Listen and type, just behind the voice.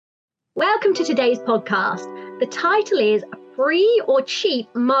Welcome to today's podcast. The title is Free or Cheap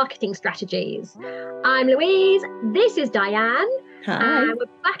Marketing Strategies. I'm Louise. This is Diane. Hi. And we're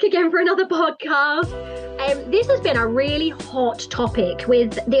back again for another podcast. This has been a really hot topic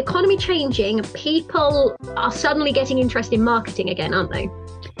with the economy changing. People are suddenly getting interested in marketing again, aren't they?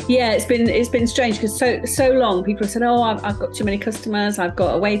 Yeah, it's been strange because so long people have said, oh, I've got too many customers, I've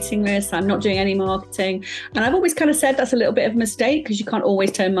got a waiting list, I'm not doing any marketing. And I've always kind of said that's a little bit of a mistake because you can't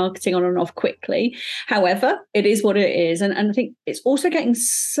always turn marketing on and off quickly. However, it is what it is. And I think it's also getting,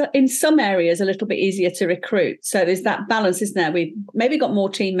 in some areas, a little bit easier to recruit. So there's that balance, isn't there? We've maybe got more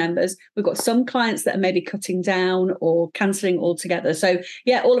team members. We've got some clients that are maybe cutting down or cancelling altogether. So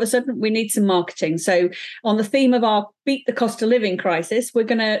yeah, all of a sudden we need some marketing. So on the theme of our Beat the Cost of Living crisis, we're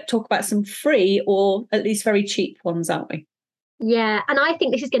going to talk about some free or at least very cheap ones, aren't we? Yeah, and I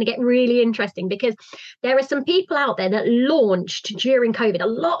think this is going to get really interesting because there are some people out there that launched during COVID. A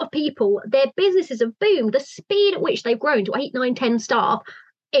lot of people, their businesses have boomed. The speed at which they've grown to 8, 9, 10 staff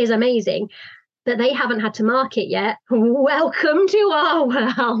is amazing. But they haven't had to market yet. Welcome to our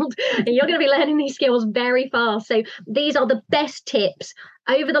world. And you're going to be learning these skills very fast. So these are the best tips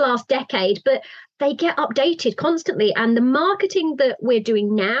over the last decade, but they get updated constantly. And the marketing that we're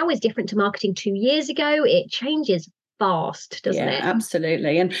doing now is different to marketing 2 years ago. It changes fast, doesn't it?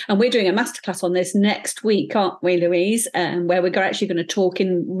 Absolutely. And we're doing a masterclass on this next week, aren't we, Louise? Where we're actually going to talk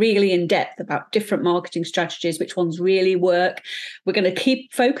really in depth about different marketing strategies, which ones really work. We're going to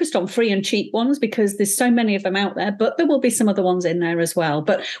keep focused on free and cheap ones because there's so many of them out there, but there will be some other ones in there as well.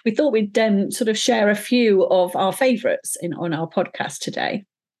 But we thought we'd sort of share a few of our favourites on our podcast today.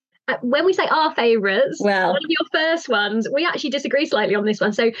 When we say our favourites, well, one of your first ones, we actually disagree slightly on this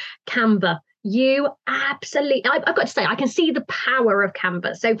one. So Canva. You absolutely, I've got to say, I can see the power of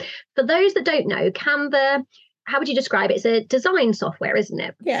Canva. So for those that don't know, Canva, how would you describe it? It's a design software, isn't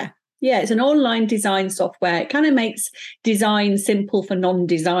it? Yeah, it's an online design software. It kind of makes design simple for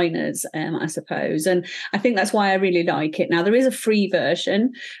non-designers, I suppose. And I think that's why I really like it. Now, there is a free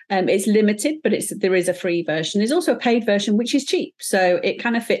version. It's limited, but there is a free version. There's also a paid version, which is cheap. So it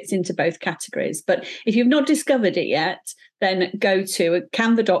kind of fits into both categories. But if you've not discovered it yet, then go to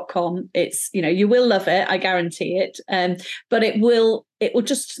canva.com. It's, you will love it. I guarantee it. But it will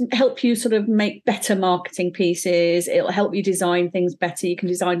just help you sort of make better marketing pieces. It'll help you design things better. You can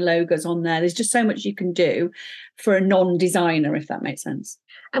design logos on there. There's just so much you can do for a non-designer, if that makes sense.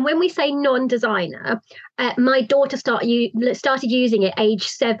 And when we say non-designer, my daughter started using it age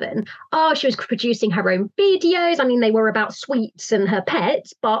 7. Oh, she was producing her own videos. I mean, they were about sweets and her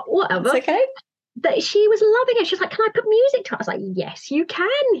pets, but whatever. That's okay. But she was loving it. She was like, can I put music to it? I was like, yes, you can.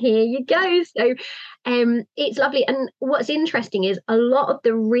 Here you go. So it's lovely. And what's interesting is a lot of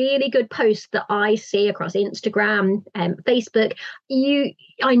the really good posts that I see across Instagram and Facebook,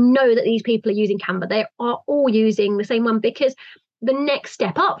 I know that these people are using Canva. They are all using the same one because the next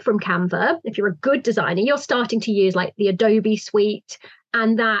step up from Canva, if you're a good designer, you're starting to use like the Adobe suite.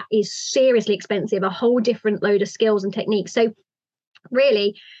 And that is seriously expensive, a whole different load of skills and techniques. So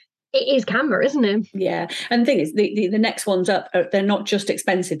really, it is Canva, isn't it? Yeah. And the thing is, the next ones up, they're not just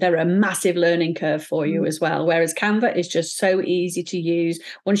expensive, they're a massive learning curve for you as well. Whereas Canva is just so easy to use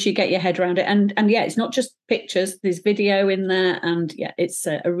once you get your head around it. And yeah, it's not just pictures, there's video in there. And yeah, it's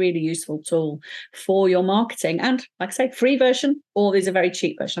a really useful tool for your marketing. And like I say, free version, or there's a very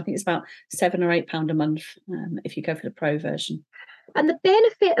cheap version. I think it's about £7 or £8 a month if you go for the pro version. And the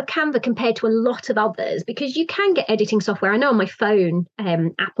benefit of Canva compared to a lot of others, because you can get editing software. I know on my phone,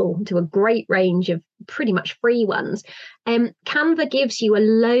 Apple do a great range of pretty much free ones. Canva gives you a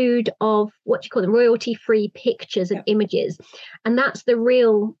load of what you call them royalty-free pictures and images. And that's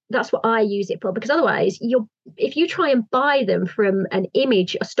what I use it for, because otherwise if you try and buy them from a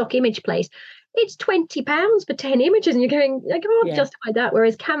stock image place, it's £20 for 10 images and you're going, I can't justify that.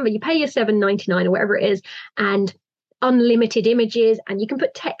 Whereas Canva, you pay your $7.99 or whatever it is, and unlimited images, and you can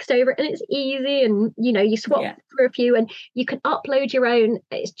put text over it, and it's easy, and you swap through a few and you can upload your own.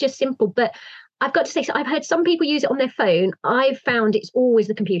 It's just simple. But I've got to say, so I've heard some people use it on their phone. I've found it's always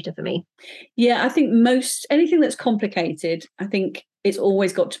the computer for me. Yeah, I think anything that's complicated, I think it's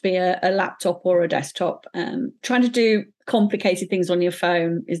always got to be a laptop or a desktop. Trying to do complicated things on your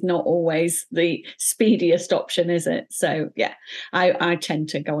phone is not always the speediest option, is it? So yeah, I tend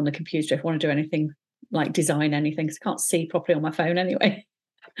to go on the computer if I want to do anything like design anything, because I can't see properly on my phone anyway.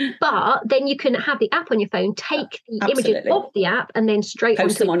 But then you can have the app on your phone, take the images off the app, and then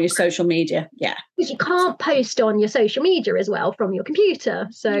post them on your social media. Yeah, because you can't post on your social media as well from your computer.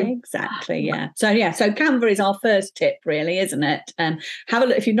 So exactly, yeah. So Canva is our first tip, really, isn't it? Have a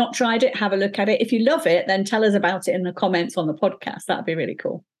look. If you've not tried it, have a look at it. If you love it, then tell us about it in the comments on the podcast. That'd be really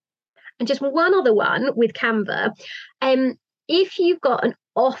cool. And just one other one with Canva. If you've got an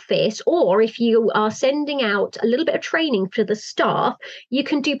office, or if you are sending out a little bit of training for the staff, you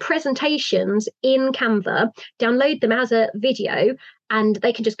can do presentations in Canva, download them as a video, and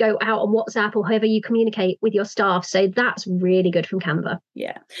they can just go out on WhatsApp or however you communicate with your staff. So that's really good from Canva.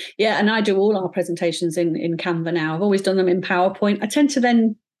 Yeah. And I do all our presentations in Canva now. I've always done them in PowerPoint. I tend to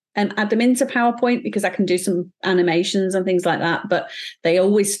then add them into PowerPoint because I can do some animations and things like that, but they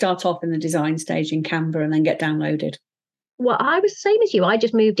always start off in the design stage in Canva and then get downloaded. Well, I was the same as you. I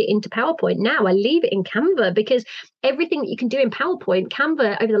just moved it into PowerPoint. Now I leave it in Canva because everything that you can do in PowerPoint,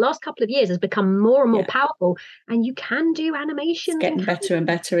 Canva over the last couple of years has become more and more powerful, and you can do animations. It's getting better and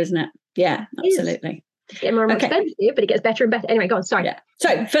better, isn't it? Yeah, absolutely. It's getting more and more expensive, but it gets better and better. Anyway, go on. Sorry. Yeah.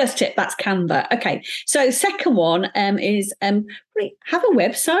 So first tip, that's Canva. Okay. So second one is have a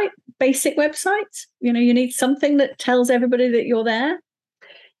website, basic website. You need something that tells everybody that you're there.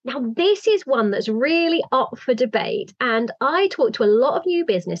 Now, this is one that's really up for debate. And I talk to a lot of new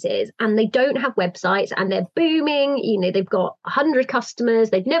businesses and they don't have websites and they're booming. They've got 100 customers.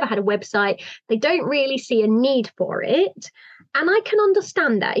 They've never had a website. They don't really see a need for it. And I can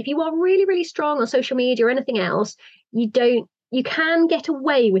understand that. If you are really, really strong on social media or anything else, you can get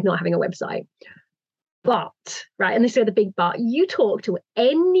away with not having a website. But, right, and this is the big but, you talk to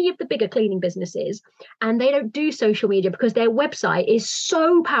any of the bigger cleaning businesses and they don't do social media because their website is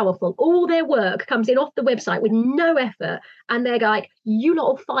so powerful. All their work comes in off the website with no effort. And they're like, you lot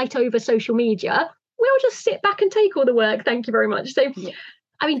will fight over social media. We'll just sit back and take all the work. Thank you very much. So,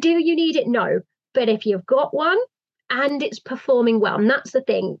 I mean, do you need it? No. But if you've got one and it's performing well, and that's the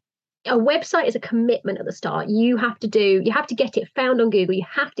thing. A website is a commitment at the start. You have to get it found on Google. You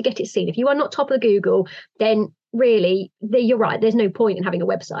have to get it seen. If you are not top of Google, then really, you're right. There's no point in having a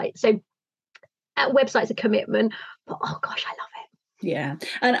website. So a website's a commitment, but oh gosh, I love it. Yeah.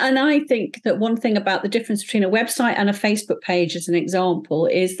 And I think that one thing about the difference between a website and a Facebook page, as an example,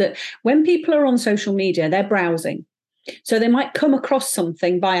 is that when people are on social media, they're browsing. So they might come across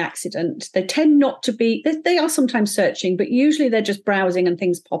something by accident. They tend not to be, they are sometimes searching, but usually they're just browsing and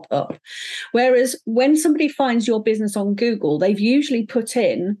things pop up. Whereas when somebody finds your business on Google, they've usually put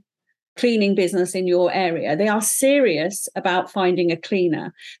in cleaning business in your area. They are serious about finding a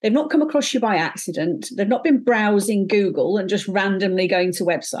cleaner. They've not come across you by accident. They've not been browsing Google and just randomly going to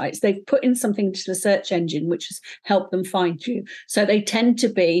websites. They've put in something to the search engine, which has helped them find you. So they tend to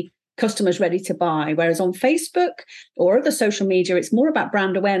be customers ready to buy. Whereas on Facebook or other social media, it's more about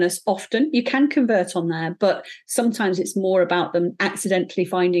brand awareness. Often you can convert on there, but sometimes it's more about them accidentally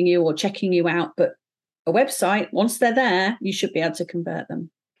finding you or checking you out. But a website, once they're there, you should be able to convert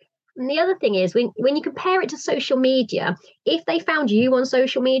them. And the other thing is when you compare it to social media, if they found you on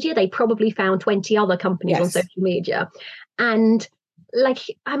social media, they probably found 20 other companies on social media. And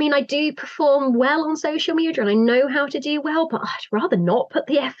I do perform well on social media and I know how to do well, but I'd rather not put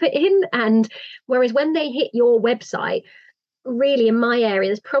the effort in. And whereas when they hit your website, really in my area,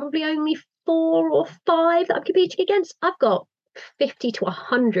 there's probably only 4 or 5 that I'm competing against. I've got 50 to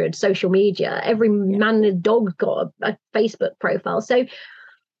 100 social media. Every man and dog got a Facebook profile. So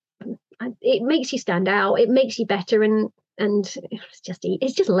it makes you stand out. It makes you better. And it's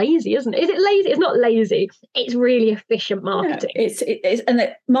just lazy, isn't it? Is it lazy? It's not lazy. It's really efficient marketing. No, it's and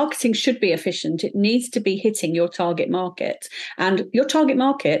that marketing should be efficient. It needs to be hitting your target market. And your target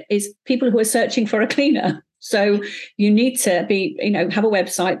market is people who are searching for a cleaner. So you need to be, have a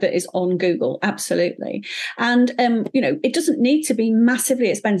website that is on Google. Absolutely. And, it doesn't need to be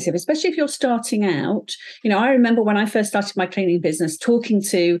massively expensive, especially if you're starting out. I remember when I first started my cleaning business, talking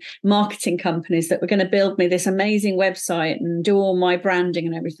to marketing companies that were going to build me this amazing website and do all my branding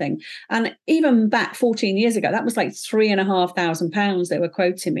and everything. And even back 14 years ago, that was like £3,500 they were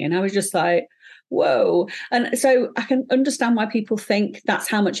quoting me. And I was just like, whoa. And so I can understand why people think that's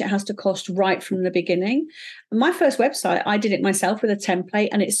how much it has to cost right from the beginning. My first website, I did it myself with a template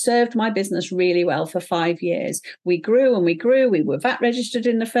and it served my business really well for 5 years. We grew and we grew. We were VAT registered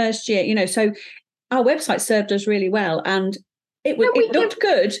in the first year, so our website served us really well. And it looked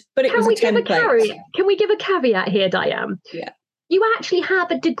good, but it was a template. Can we give a caveat here, Diane? Yeah. You actually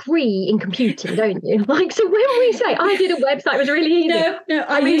have a degree in computing, don't you? So when we say I did a website, it was really easy. No,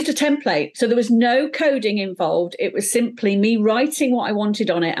 I used a template. So there was no coding involved. It was simply me writing what I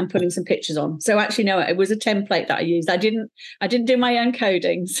wanted on it and putting some pictures on. So actually, no, it was a template that I used. I didn't do my own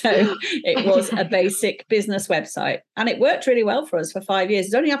coding. So it was a basic business website. And it worked really well for us for 5 years.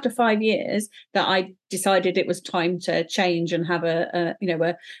 It's only after 5 years that I decided it was time to change and have a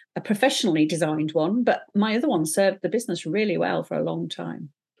professionally designed one. But my other one served the business really well for a long time.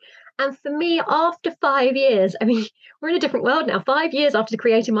 And for me, after 5 years, I mean, we're in a different world now. 5 years after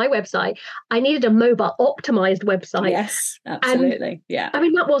creating my website, I needed a mobile optimized website. Yes, absolutely. And, yeah. I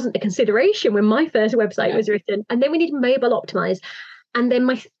mean, that wasn't a consideration when my first website was written. And then we needed mobile optimized. And then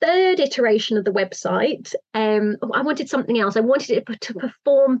my third iteration of the website, I wanted something else. I wanted it to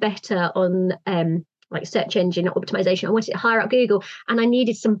perform better on like search engine optimization. I wanted it higher up Google, and I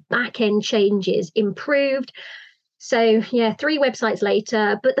needed some back end changes improved. So yeah, 3 websites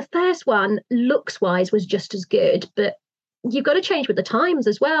later, but the first one looks wise was just as good, but you've got to change with the times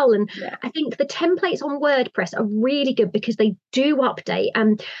as well. And I think the templates on WordPress are really good because they do update,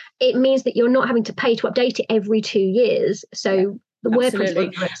 and it means that you're not having to pay to update it every 2 years. So the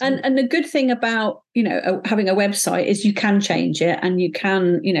absolutely. And the good thing about, having a website is you can change it, and you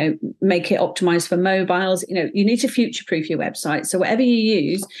can, make it optimized for mobiles. You need to future-proof your website. So whatever you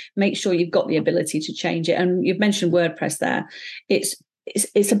use, make sure you've got the ability to change it. And you've mentioned WordPress there.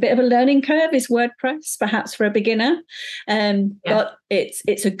 It's a bit of a learning curve, is WordPress, perhaps for a beginner. But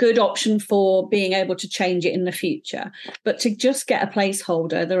it's a good option for being able to change it in the future. But to just get a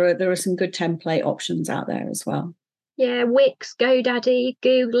placeholder, there are some good template options out there as well. Yeah, Wix, GoDaddy,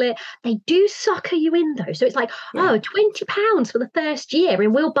 Google it. They do sucker you in though. So it's like, £20 for the first year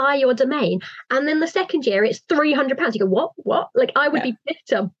and we'll buy your domain. And then the second year it's £300. You go, what? Like I would be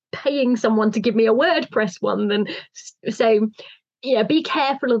better paying someone to give me a WordPress one than so. Yeah, be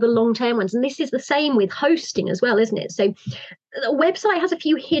careful of the long-term ones. And this is the same with hosting as well, isn't it? So the website has a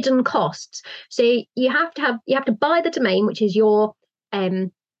few hidden costs. So you have to buy the domain, which is your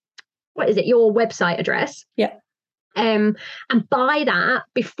your website address. Yeah. And buy that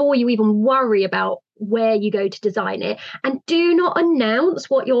before you even worry about where you go to design it. And do not announce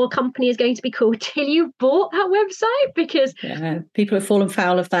what your company is going to be called till you've bought that website, because people have fallen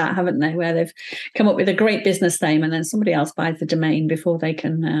foul of that, haven't they, where they've come up with a great business name and then somebody else buys the domain before they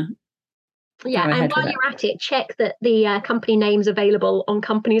can and while you're at it, check that the company name's available on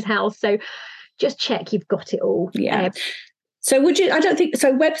Companies House. So just check you've got it all. So I don't think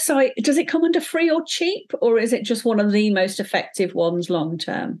so. Website, does it come under free or cheap, or is it just one of the most effective ones long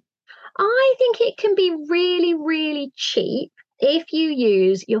term? I think it can be really, really cheap if you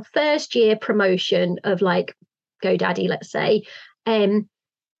use your first year promotion of like GoDaddy, let's say. And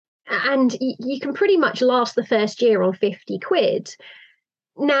you can pretty much last the first year on 50 quid.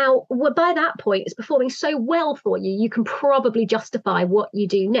 Now, by that point, it's performing so well for you, you can probably justify what you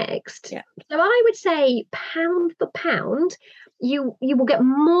do next. Yeah. So I would say pound for pound, you will get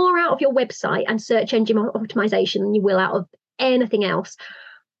more out of your website and search engine optimization than you will out of anything else.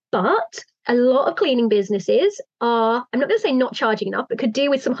 But a lot of cleaning businesses are, I'm not going to say not charging enough, but could do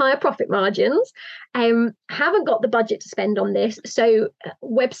with some higher profit margins, haven't got the budget to spend on this. So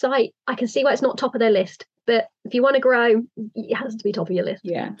website, I can see why it's not top of their list. But if you want to grow, it has to be top of your list.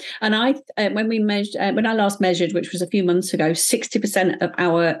 Yeah. And when I last measured, which was a few months ago, 60% of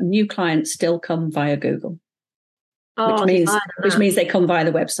our new clients still come via Google, which means they come via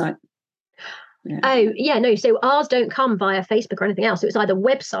the website. Yeah. Oh, yeah, no. So ours don't come via Facebook or anything else. So it's either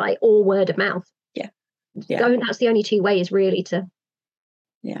website or word of mouth. Yeah. So that's the only 2 ways really to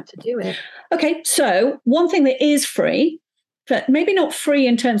do it. Okay. So one thing that is free, but maybe not free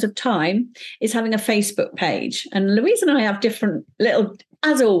in terms of time, is having a Facebook page. And Louise and I have different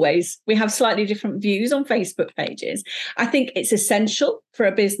as always, we have slightly different views on Facebook pages. I think it's essential for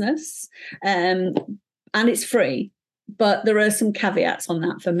a business, and it's free. But there are some caveats on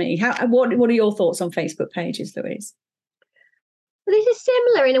that for me. What are your thoughts on Facebook pages, Louise? Well, this is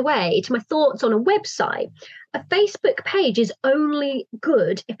similar in a way to my thoughts on a website. A Facebook page is only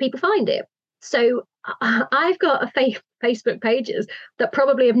good if people find it. So I've got a Facebook pages that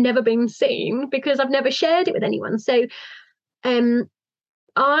probably have never been seen because I've never shared it with anyone. So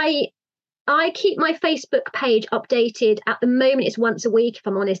I keep my Facebook page updated. At the moment, it's once a week. If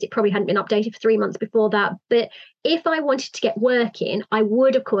I'm honest, it probably hadn't been updated for 3 months before that. But if I wanted to get work in, I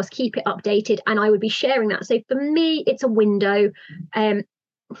would, of course, keep it updated and I would be sharing that. So for me, it's a window. A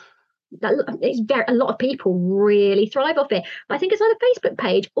lot of people really thrive off it. But I think it's either Facebook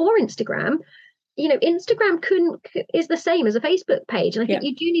page or Instagram. Instagram is the same as a Facebook page, and I think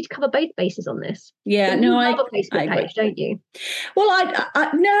you do need to cover both bases on this. Yeah, you love a Facebook page, don't you? Well,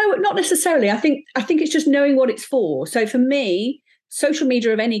 I no, not necessarily. I think it's just knowing what it's for. So for me, social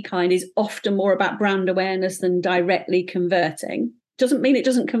media of any kind is often more about brand awareness than directly converting. Doesn't mean it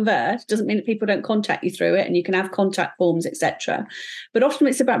doesn't convert, doesn't mean that people don't contact you through it, and you can have contact forms, etc. But often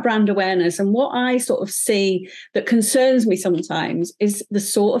it's about brand awareness. And what I sort of see that concerns me sometimes is the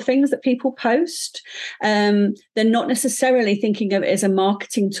sort of things that people post. They're not necessarily thinking of it as a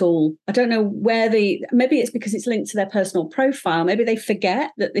marketing tool. I don't know maybe it's because it's linked to their personal profile. Maybe they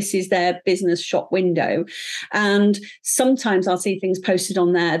forget that this is their business shop window. And sometimes I'll see things posted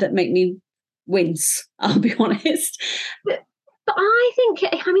on there that make me wince, I'll be honest. But I think,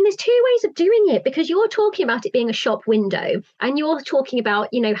 there's two ways of doing it, because you're talking about it being a shop window and you're talking about,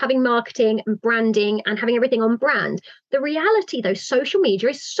 having marketing and branding and having everything on brand. The reality, though, social media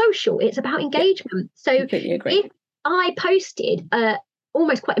is social. It's about engagement. So if I posted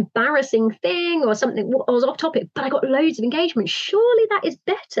almost quite embarrassing thing or something I was off topic, but I got loads of engagement, surely that is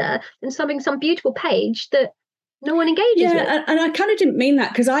better than some beautiful page that no one engages with. And I kind of didn't mean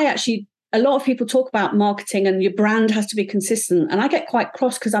that, because a lot of people talk about marketing and your brand has to be consistent. And I get quite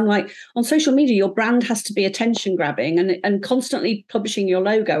cross because I'm like, on social media, your brand has to be attention grabbing, and constantly publishing your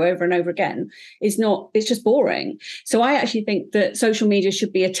logo over and over again it's just boring. So I actually think that social media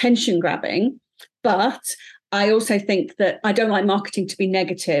should be attention grabbing, but I also think that I don't like marketing to be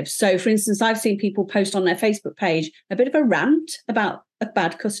negative. So for instance, I've seen people post on their Facebook page a bit of a rant about a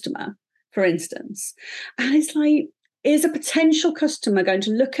bad customer, for instance. And it's like, is a potential customer going to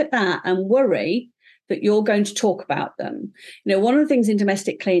look at that and worry that you're going to talk about them? One of the things in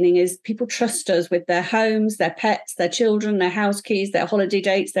domestic cleaning is people trust us with their homes, their pets, their children, their house keys, their holiday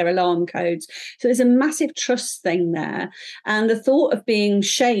dates, their alarm codes. So there's a massive trust thing there. And the thought of being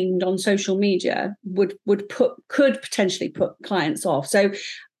shamed on social media could potentially put clients off. So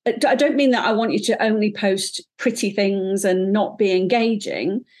I don't mean that I want you to only post pretty things and not be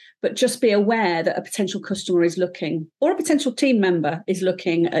engaging, but just be aware that a potential customer is looking, or a potential team member is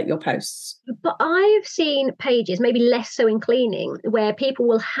looking at your posts. But I've seen pages, maybe less so in cleaning, where people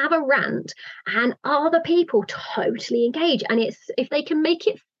will have a rant and other people totally engage. And it's, if they can make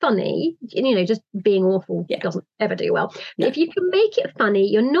it funny, just being awful doesn't ever do well. No. If you can make it funny,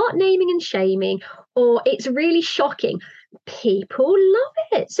 you're not naming and shaming, or it's really shocking, people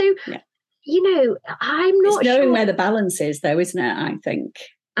love it. So, I'm not knowing sure where the balance is, though, isn't it? I think.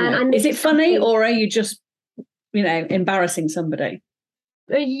 And is it funny, or are you just, embarrassing somebody?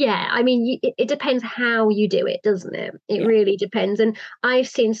 Yeah, it depends how you do it, doesn't it? It really depends. And I've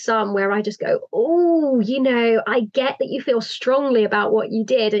seen some where I just go, oh, I get that you feel strongly about what you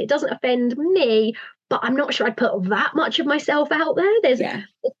did, and it doesn't offend me, but I'm not sure I'd put that much of myself out there. There's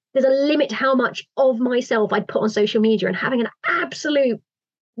a limit to how much of myself I'd put on social media, and having an absolute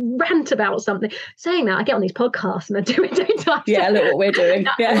rant about something. Saying that, I get on these podcasts and I do it, don't I? Yeah, look what we're doing.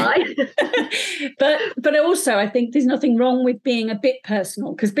 But also I think there's nothing wrong with being a bit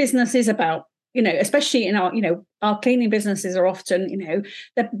personal, because business is about, especially in our cleaning businesses are often,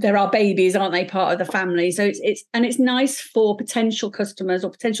 they're our babies, aren't they, part of the family? So it's nice for potential customers or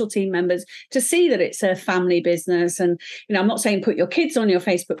potential team members to see that it's a family business. And I'm not saying put your kids on your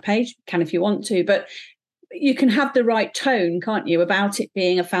Facebook page, you can if you want to, but you can have the right tone, can't you, about it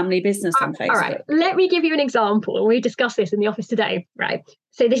being a family business on Facebook? All right, let me give you an example. We discussed this in the office today, right?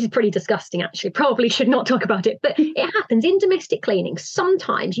 So this is pretty disgusting, actually. Probably should not talk about it, but it happens in domestic cleaning.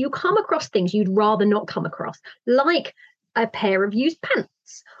 Sometimes you come across things you'd rather not come across, like a pair of used pants.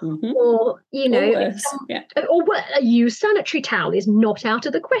 Mm-hmm. Or, or a used sanitary towel is not out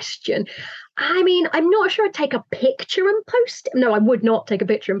of the question. I'm not sure I'd take a picture and post it. No, I would not take a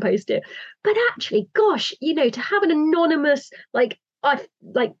picture and post it. But actually, gosh, to have an anonymous,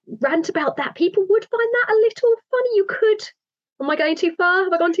 rant about that, people would find that a little funny. You could. Am I going too far?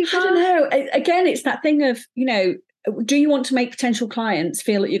 Have I gone too far? I don't know. Again, it's that thing of, do you want to make potential clients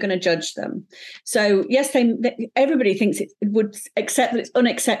feel that you're going to judge them? So yes, everybody thinks it would accept that it's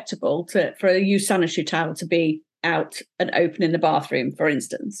unacceptable for a used sanitary towel to be out and open in the bathroom, for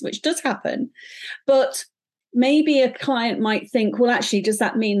instance, which does happen. But maybe a client might think, well, actually, does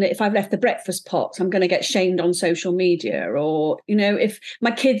that mean that if I've left the breakfast pot, I'm going to get shamed on social media? Or, if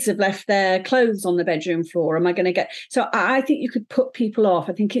my kids have left their clothes on the bedroom floor, am I going to get... So I think you could put people off.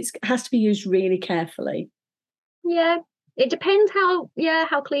 I think it has to be used really carefully. Yeah, it depends how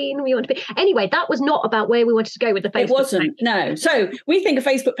clean we want to be. Anyway, that was not about where we wanted to go with the Facebook. It wasn't, page. No. So we think a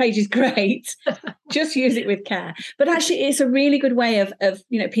Facebook page is great. Just use it with care. But actually, it's a really good way of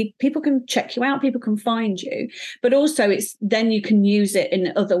people can check you out, people can find you, but also then you can use it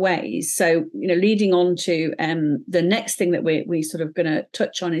in other ways. So, leading on to the next thing that we sort of going to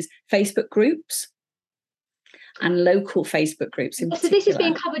touch on is Facebook groups. And local Facebook groups in particular. So this is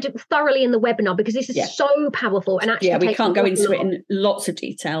being covered thoroughly in the webinar, because this is so powerful. And actually, we can't go into it in lots of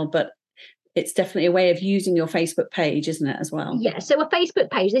detail, but it's definitely a way of using your Facebook page, isn't it, as well? Yeah, so a Facebook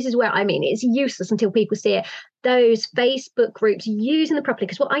page, this is where I mean it's useless until people see it. Those Facebook groups, using them properly,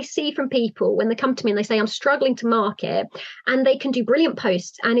 because what I see from people when they come to me and they say, I'm struggling to market, and they can do brilliant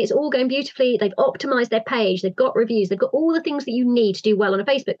posts and it's all going beautifully. They've optimized their page, they've got reviews, they've got all the things that you need to do well on a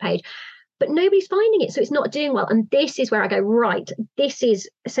Facebook page, but nobody's finding it. So it's not doing well. And this is where I go, right,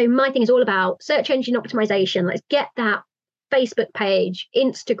 so my thing is all about search engine optimization. Let's get that Facebook page,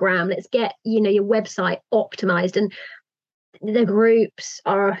 Instagram, let's get, your website optimized. And the groups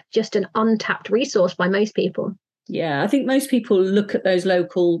are just an untapped resource by most people. Yeah, I think most people look at those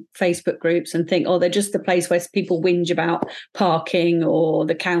local Facebook groups and think, oh, they're just the place where people whinge about parking or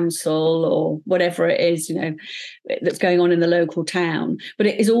the council or whatever it is, that's going on in the local town. But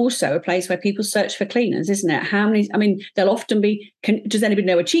it is also a place where people search for cleaners, isn't it? They'll often be, does anybody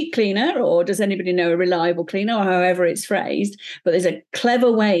know a cheap cleaner, or does anybody know a reliable cleaner, or however it's phrased? But there's a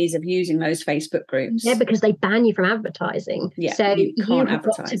clever ways of using those Facebook groups. Yeah, because they ban you from advertising. Yeah, so you can't have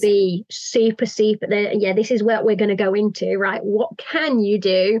advertise. got to be super. This is what we're going to go into, right? What can you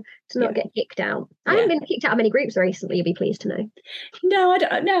do to not get kicked out? I haven't been kicked out of many groups recently, you'll be pleased to know. No, I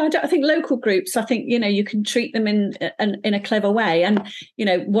don't. I think local groups, I think, you can treat them in a clever way. And,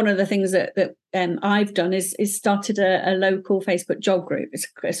 one of the things that I've done is started a local Facebook job group.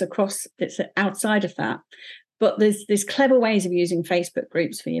 It's outside of that. But there's clever ways of using Facebook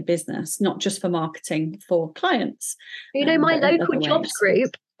groups for your business, not just for marketing, for clients. My local jobs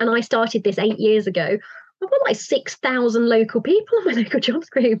group, and I started this 8 years ago, I've got like 6,000 local people in my local jobs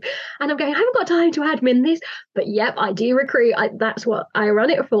group. And I'm going, I haven't got time to admin this. But yep, I do recruit. That's what I run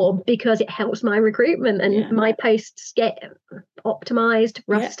it for, because it helps my recruitment and my posts get optimized,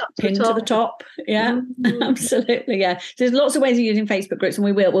 roughed up to the top. Yeah, absolutely. Yeah. So there's lots of ways of using Facebook groups,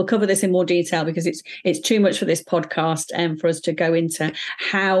 and we'll cover this in more detail because it's too much for this podcast and for us to go into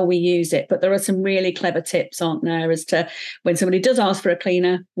how we use it. But there are some really clever tips, aren't there, as to when somebody does ask for a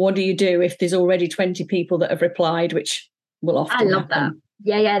cleaner, what do you do if there's already 20 people that have replied, which will often I love happen.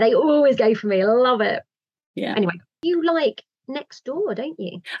 that. Yeah, they always go for me. I love it. Yeah. Anyway, you like Nextdoor, don't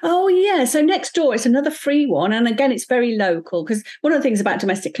you? Oh, yeah. So Nextdoor, it's another free one. And again, it's very local, because one of the things about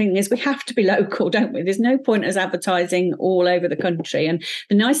domestic cleaning is we have to be local, don't we? There's no point as advertising all over the country. And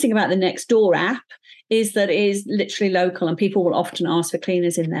the nice thing about the Nextdoor app is that it is literally local, and people will often ask for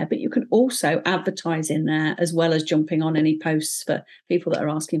cleaners in there. But you can also advertise in there as well as jumping on any posts for people that are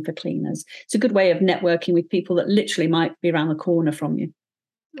asking for cleaners. It's a good way of networking with people that literally might be around the corner from you.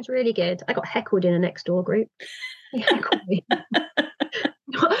 It's really good. I got heckled in a Nextdoor group.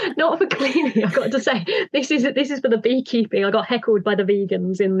 Not for cleaning, I've got to say. This is for the beekeeping. I got heckled by the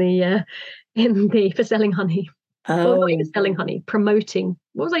vegans in the for selling honey. Oh, not even selling honey, promoting.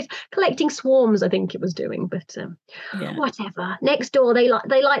 What was I collecting swarms? I think it was doing, but whatever. Nextdoor,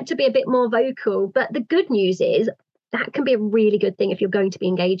 they like to be a bit more vocal. But the good news is that can be a really good thing if you're going to be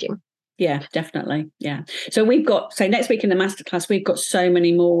engaging. Yeah, definitely. Yeah. So next week in the masterclass, we've got so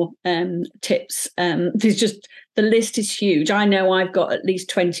many more tips. There's just, the list is huge. I know I've got at least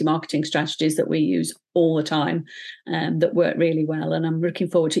 20 marketing strategies that we use all the time that work really well. And I'm looking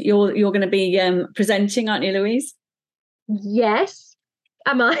forward to it. You're going to be presenting, aren't you, Louise? Yes.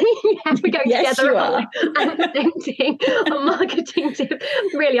 Am I? Yeah, we're going yes, together. You are. I'm presenting a marketing tip.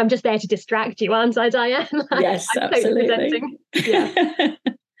 Really, I'm just there to distract you, aren't I, Diane? Yes, absolutely. Totally yeah.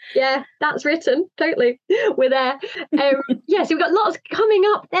 Yeah, that's written. Totally. We're there. So we've got lots coming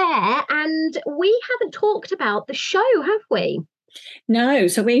up there, and we haven't talked about the show, have we? No.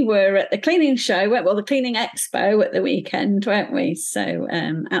 So we were at the cleaning show, the cleaning expo at the weekend, weren't we? So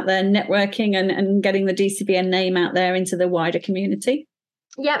out there networking and getting the DCBN name out there into the wider community.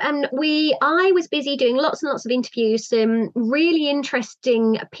 Yeah, and I was busy doing lots and lots of interviews, some really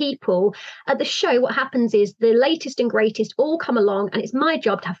interesting people. At the show, what happens is the latest and greatest all come along, and it's my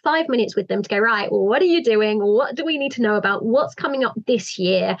job to have 5 minutes with them to go, right, well, what are you doing? What do we need to know about? What's coming up this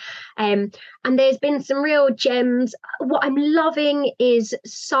year? And there's been some real gems. What I'm loving is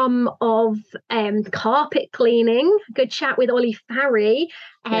some of carpet cleaning. Good chat with Ollie Farry.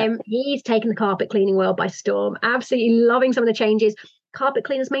 He's taken the carpet cleaning world by storm. Absolutely loving some of the changes. Carpet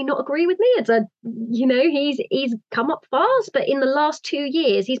cleaners may not agree with me. He's come up fast, but in the last 2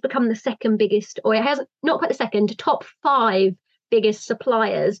 years, he's become the second biggest, or it hasn't, not quite the second, top 5 biggest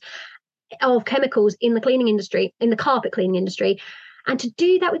suppliers of chemicals in the cleaning industry, in the carpet cleaning industry. And to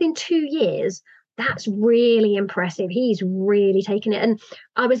do that within 2 years, that's really impressive. He's really taken it. And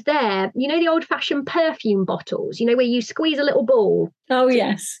I was there, the old fashioned perfume bottles, where you squeeze a little ball. Oh,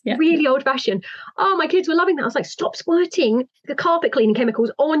 yes. Yeah. Really old fashioned. Oh, my kids were loving that. I was like, stop squirting the carpet cleaning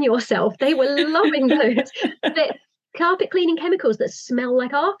chemicals on yourself. They were loving those. But carpet cleaning chemicals that smell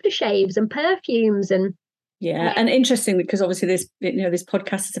like aftershaves and perfumes and and interesting, because obviously this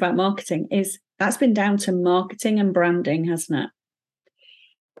podcast is about marketing, that's been down to marketing and branding, hasn't it?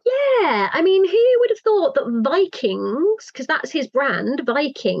 Yeah, I mean, who would have thought that Vikings, because that's his brand,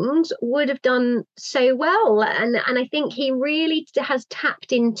 Vikings, would have done so well? And I think he really has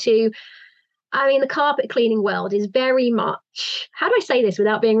tapped into, I mean, the carpet cleaning world is very much, how do I say this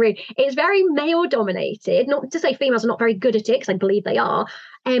without being rude? It's very male dominated. Not to say females are not very good at it, because I believe they are.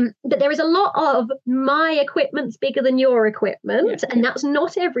 But there is a lot of my equipment's bigger than your equipment, and that's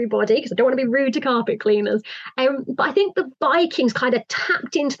not everybody, because I don't want to be rude to carpet cleaners. But I think the Vikings kind of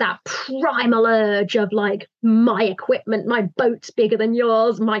tapped into that primal urge of like, my equipment, my boat's bigger than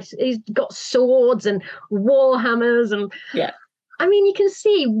yours. He's got swords and war hammers and I mean, you can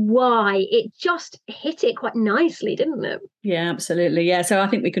see why it just hit it quite nicely, didn't it? Yeah, absolutely. Yeah. So I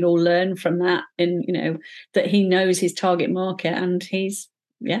think we can all learn from that, that he knows his target market and he's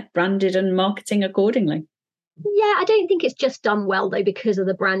branded and marketing accordingly. Yeah, I don't think it's just done well, though, because of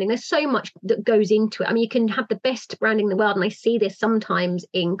the branding. There's so much that goes into it. I mean, you can have the best branding in the world, and I see this sometimes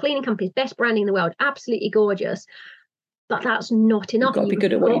in cleaning companies, best branding in the world, absolutely gorgeous. But that's not enough. You've got to be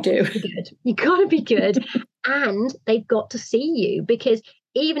good at what you do. You've got to be good. And they've got to see you, because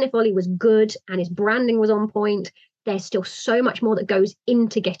even if Ollie was good and his branding was on point, there's still so much more that goes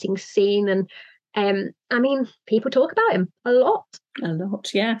into getting seen. And I mean, people talk about him a lot. A lot,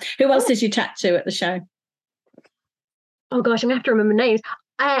 yeah. Who else did you chat to at the show? Oh gosh, I'm gonna have to remember names.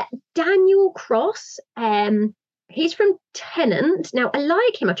 Daniel Cross. He's from Tennant. Now, I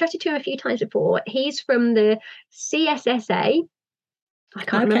like him. I've chatted to him a few times before. He's from the CSSA. I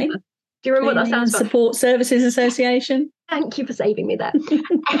can't remember. Do you remember what that stands for? Support Services Association. Thank you for saving me there.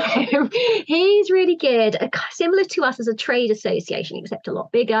 He's really good, similar to us as a trade association, except a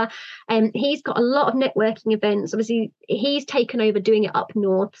lot bigger. He's got a lot of networking events. Obviously, he's taken over doing it up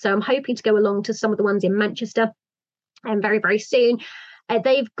north. So I'm hoping to go along to some of the ones in Manchester very, very soon.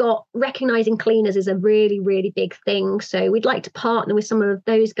 They've got recognising cleaners is a really, really big thing. So we'd like to partner with some of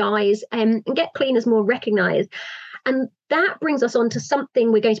those guys and get cleaners more recognised. And that brings us on to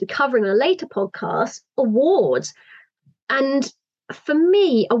something we're going to be covering on a later podcast, awards. And for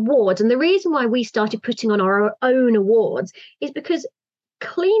me, awards, and the reason why we started putting on our own awards is because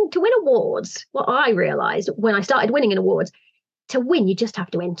to win awards, what I realised when I started winning in awards, to win, you just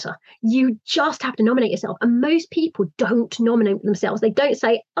have to enter. You just have to nominate yourself. And most people don't nominate themselves. They don't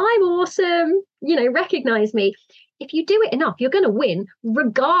say, I'm awesome, recognise me. If you do it enough, you're going to win,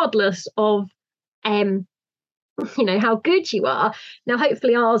 regardless of how good you are. Now,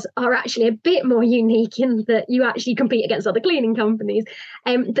 hopefully ours are actually a bit more unique in that you actually compete against other cleaning companies.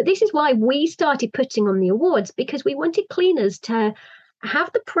 But this is why we started putting on the awards, because we wanted cleaners to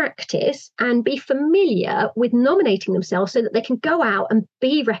have the practice and be familiar with nominating themselves so that they can go out and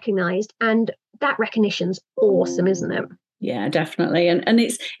be recognised. And that recognition's awesome, isn't it? Yeah, definitely. And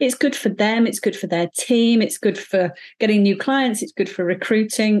it's good for them. It's good for their team. It's good for getting new clients. It's good for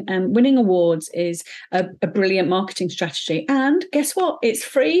recruiting. Winning awards is a brilliant marketing strategy. And guess what? It's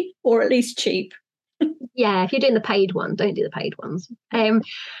free, or at least cheap. Yeah, if you're doing the paid one, don't do the paid ones.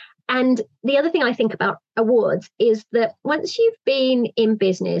 And the other thing I think about awards is that once you've been in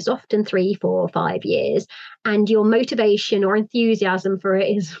business, often 3, 4, 5 years, and your motivation or enthusiasm for it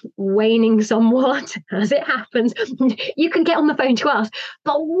is waning somewhat, as it happens, you can get on the phone to us.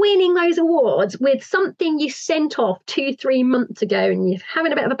 But winning those awards with something you sent off 2, 3 months ago, and you're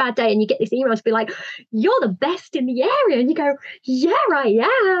having a bit of a bad day, and you get this email to be like, you're the best in the area. And you go, yeah,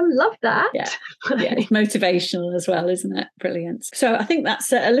 I am. Love that. Yeah, it's motivational as well, isn't it? Brilliant. So I think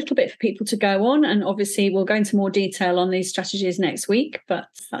that's a little bit for people to go on. And obviously, we'll go into more detail on these strategies next week. But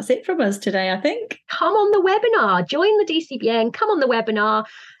that's it from us today, I think. Come on the webinar, join the DCBN, come on the webinar.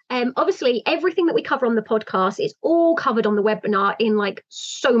 Obviously, everything that we cover on the podcast is all covered on the webinar in like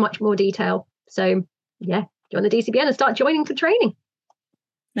so much more detail. So yeah, join the DCBN and start joining for training.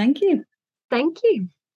 Thank you. Thank you.